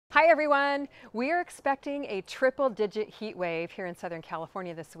Hi everyone! We are expecting a triple-digit heat wave here in Southern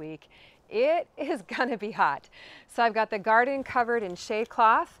California this week. It is gonna be hot. So I've got the garden covered in shade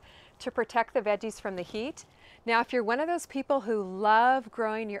cloth to protect the veggies from the heat. Now, if you're one of those people who love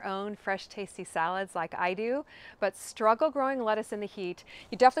growing your own fresh, tasty salads like I do, but struggle growing lettuce in the heat,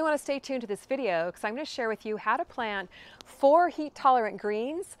 you definitely want to stay tuned to this video because I'm going to share with you how to plant 4 heat-tolerant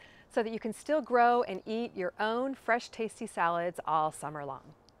greens so that you can still grow and eat your own fresh, tasty salads all summer long.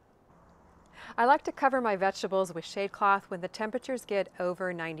 I like to cover my vegetables with shade cloth when the temperatures get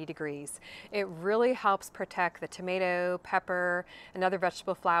over 90 degrees. It really helps protect the tomato, pepper, and other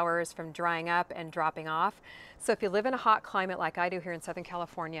vegetable flowers from drying up and dropping off. So if you live in a hot climate like I do here in Southern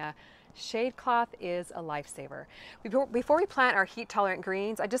California, shade cloth is a lifesaver. Before we plant our heat-tolerant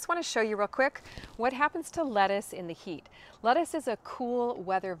greens, I just want to show you real quick what happens to lettuce in the heat. Lettuce is a cool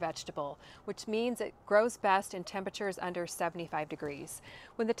weather vegetable, which means it grows best in temperatures under 75 degrees.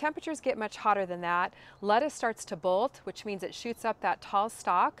 When the temperatures get much hotter than that, lettuce starts to bolt, which means it shoots up that tall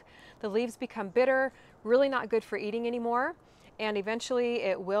stalk. The leaves become bitter, really not good for eating anymore, and eventually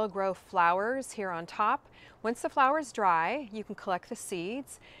it will grow flowers here on top. Once the flowers dry, you can collect the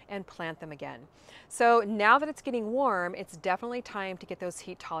seeds and plant them again. So now that it's getting warm, it's definitely time to get those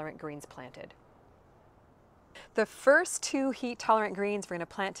heat-tolerant greens planted. The first 2 heat-tolerant greens we're going to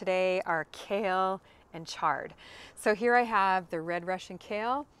plant today are kale and chard. So here I have the red Russian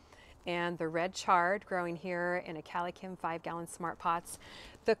kale and the red chard growing here in a Calicum 5-gallon Smart Pots.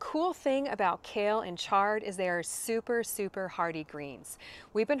 The cool thing about kale and chard is they are super hardy greens.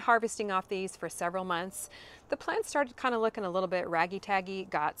 We've been harvesting off these for several months. The plants started kind of looking a little bit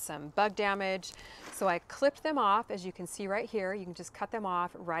raggy-taggy, got some bug damage. So I clipped them off, as you can see right here. You can just cut them off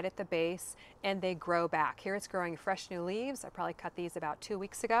right at the base and they grow back. Here it's growing fresh new leaves. I probably cut these about 2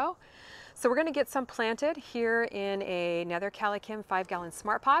 weeks ago. So we're gonna get some planted here in another Calicum 5-gallon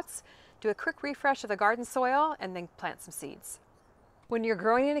Smart Pots, do a quick refresh of the garden soil, and then plant some seeds. When you're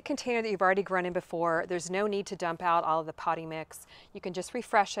growing in a container that you've already grown in before, there's no need to dump out all of the potting mix. You can just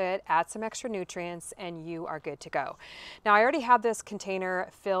refresh it, add some extra nutrients, and you are good to go. Now, I already have this container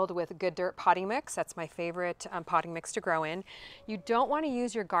filled with Good Dirt potting mix. That's my favorite potting mix to grow in. You don't want to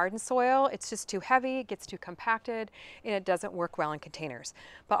use your garden soil. It's just too heavy, it gets too compacted, and it doesn't work well in containers.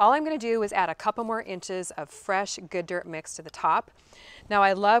 But all I'm going to do is add a couple more inches of fresh Good Dirt mix to the top. Now,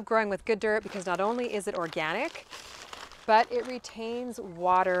 I love growing with Good Dirt because not only is it organic, but it retains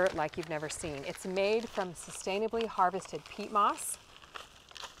water like you've never seen. It's made from sustainably harvested peat moss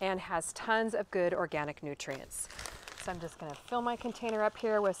and has tons of good organic nutrients. So I'm just going to fill my container up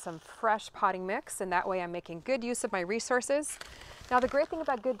here with some fresh potting mix, and that way I'm making good use of my resources. Now, the great thing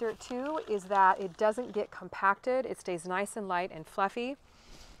about Good Dirt too is that it doesn't get compacted. It stays nice and light and fluffy,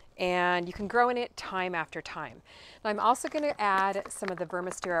 and you can grow in it time after time. Now, I'm also going to add some of the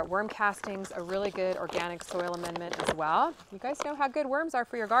Vermistera worm castings, a really good organic soil amendment as well. You guys know how good worms are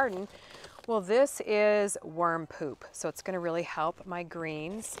for your garden. Well, this is worm poop, so it's going to really help my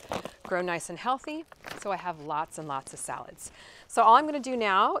greens grow nice and healthy, so I have lots and lots of salads. So all I'm going to do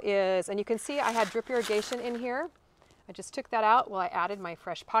now is, and you can see I had drip irrigation in here. I just took that out while I added my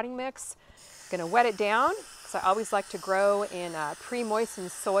fresh potting mix. I'm going to wet it down. So I always like to grow in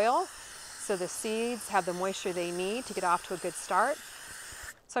pre-moistened soil so the seeds have the moisture they need to get off to a good start.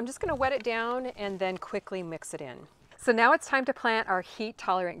 So I'm just going to wet it down and then quickly mix it in. So now it's time to plant our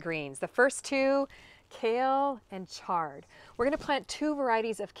heat-tolerant greens. The first 2, kale and chard. We're going to plant 2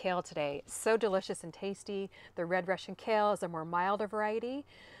 varieties of kale today. So delicious and tasty. The red Russian kale is a more milder variety.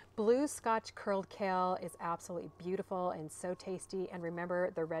 Blue Scotch curled kale is absolutely beautiful and so tasty. And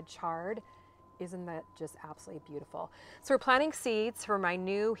remember the red chard. Isn't that just absolutely beautiful? So we're planting seeds for my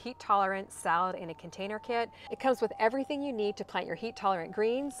new heat-tolerant salad in a container kit. It comes with everything you need to plant your heat-tolerant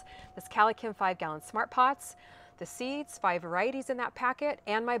greens, this Calicum 5-gallon Smart Pots, the seeds, 5 varieties in that packet,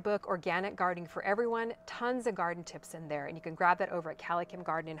 and my book, Organic Gardening for Everyone. Tons of garden tips in there, and you can grab that over at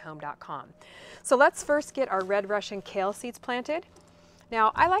calicumgardenandhome.com. So let's first get our red Russian kale seeds planted.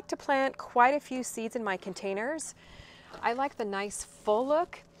 Now, I like to plant quite a few seeds in my containers. I like the nice full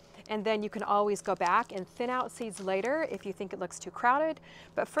look. And then you can always go back and thin out seeds later if you think it looks too crowded.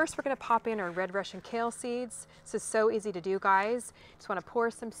 But first we're going to pop in our red Russian kale seeds. This is so easy to do, guys. Just want to pour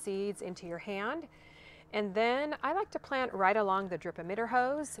some seeds into your hand. And then I like to plant right along the drip emitter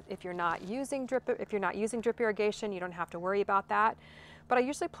hose. If you're not using drip irrigation, you don't have to worry about that. But I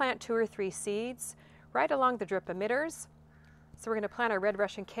usually plant 2 or 3 seeds right along the drip emitters. So we're going to plant our red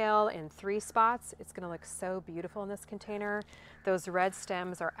Russian kale in 3 spots. It's going to look so beautiful in this container. Those red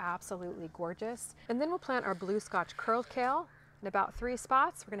stems are absolutely gorgeous. And then we'll plant our blue Scotch curled kale in about 3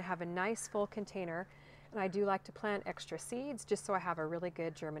 spots. We're going to have a nice full container. And I do like to plant extra seeds just so I have a really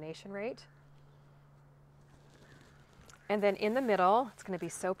good germination rate. And then in the middle, it's going to be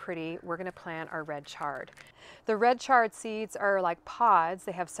so pretty, we're going to plant our red chard. The red chard seeds are like pods.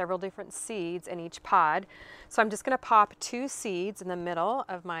 They have several different seeds in each pod. So I'm just going to pop 2 seeds in the middle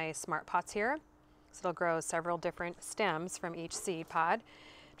of my smart pots here. So it'll grow several different stems from each seed pod.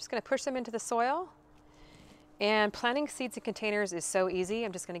 I'm just going to push them into the soil. And planting seeds in containers is so easy.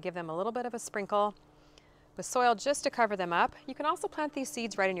 I'm just going to give them a little bit of a sprinkle with soil just to cover them up. You can also plant these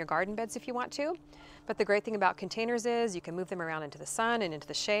seeds right in your garden beds if you want to. But the great thing about containers is you can move them around into the sun and into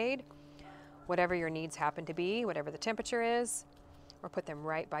the shade, whatever your needs happen to be, whatever the temperature is, or put them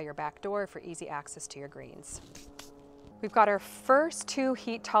right by your back door for easy access to your greens. We've got our first 2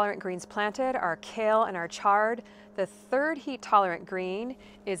 heat-tolerant greens planted, our kale and our chard. The third heat-tolerant green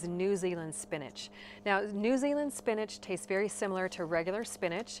is New Zealand spinach. Now, New Zealand spinach tastes very similar to regular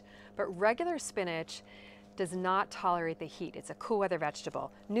spinach, but regular spinach does not tolerate the heat. It's a cool weather vegetable.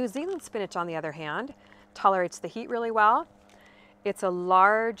 New Zealand spinach, on the other hand, tolerates the heat really well. It's a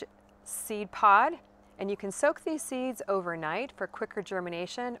large seed pod, and you can soak these seeds overnight for quicker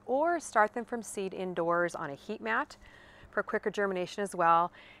germination or start them from seed indoors on a heat mat for quicker germination as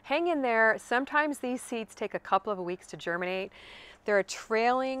well. Hang in there. Sometimes these seeds take a couple of weeks to germinate. They're a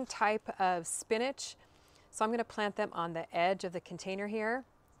trailing type of spinach, so I'm going to plant them on the edge of the container here.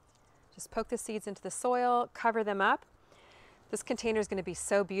 Just poke the seeds into the soil, cover them up. This container is going to be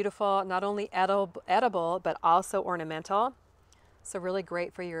so beautiful, not only edible, but also ornamental. So really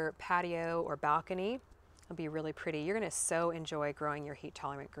great for your patio or balcony. It'll be really pretty. You're going to so enjoy growing your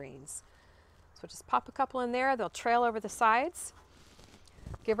heat-tolerant greens. So just pop a couple in there. They'll trail over the sides.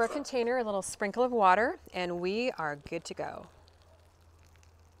 Give our container a little sprinkle of water, and we are good to go.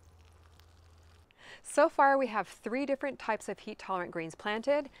 So far, we have 3 different types of heat-tolerant greens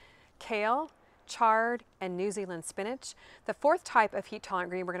planted: kale, chard, and New Zealand spinach. The 4th type of heat-tolerant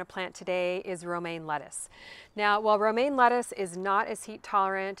green we're going to plant today is romaine lettuce. Now, while romaine lettuce is not as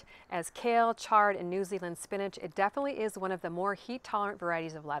heat-tolerant as kale, chard, and New Zealand spinach, it definitely is one of the more heat-tolerant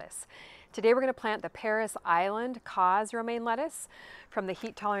varieties of lettuce. Today we're going to plant the Paris Island cause romaine lettuce from the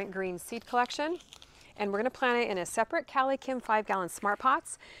heat-tolerant green seed collection. And we're going to plant it in a separate Cali Kim 5-gallon smart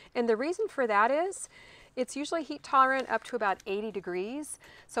pots. And the reason for that is it's usually heat tolerant up to about 80 degrees.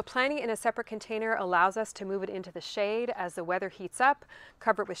 So planting it in a separate container allows us to move it into the shade as the weather heats up,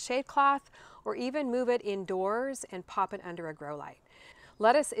 cover it with shade cloth, or even move it indoors and pop it under a grow light.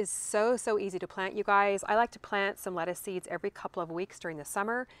 Lettuce is so easy to plant, you guys. I like to plant some lettuce seeds every couple of weeks during the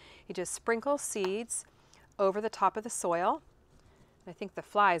summer. You just sprinkle seeds over the top of the soil. I think the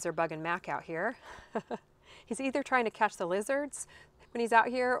flies are bugging Mac out here. He's either trying to catch the lizards when he's out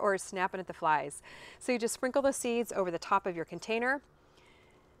here or snapping at the flies. So you just sprinkle the seeds over the top of your container.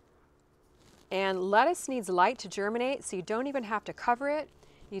 And lettuce needs light to germinate, so you don't even have to cover it.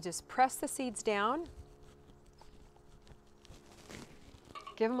 You just press the seeds down.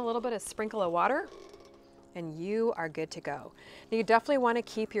 Give them a little bit of sprinkle of water, and you are good to go. Now, you definitely want to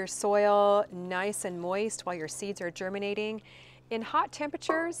keep your soil nice and moist while your seeds are germinating. In hot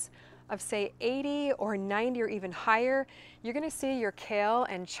temperatures of say 80 or 90 or even higher, you're going to see your kale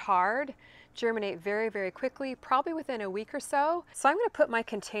and chard germinate very quickly, probably within a week or so. So I'm going to put my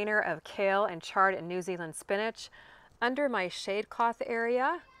container of kale and chard and New Zealand spinach under my shade cloth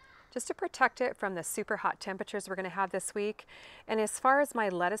area just to protect it from the super hot temperatures we're going to have this week. And as far as my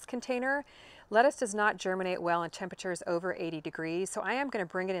lettuce container, lettuce does not germinate well in temperatures over 80 degrees, so I am going to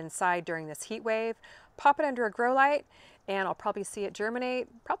bring it inside during this heat wave, pop it under a grow light, and I'll probably see it germinate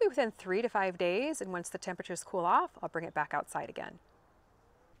probably within 3 to 5 days, and once the temperatures cool off, I'll bring it back outside again.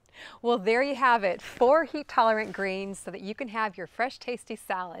 Well, there you have it, 4 heat-tolerant greens so that you can have your fresh, tasty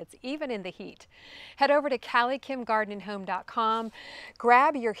salads, even in the heat. Head over to CaliKimGardenandHome.com,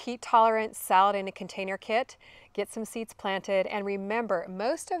 grab your heat-tolerant salad in a container kit, get some seeds planted, and remember,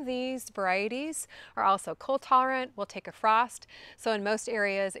 most of these varieties are also cold-tolerant, will take a frost, so in most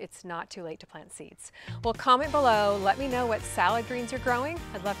areas, it's not too late to plant seeds. Well, comment below, let me know what salad greens you're growing.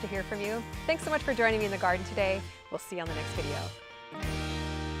 I'd love to hear from you. Thanks so much for joining me in the garden today. We'll see you on the next video.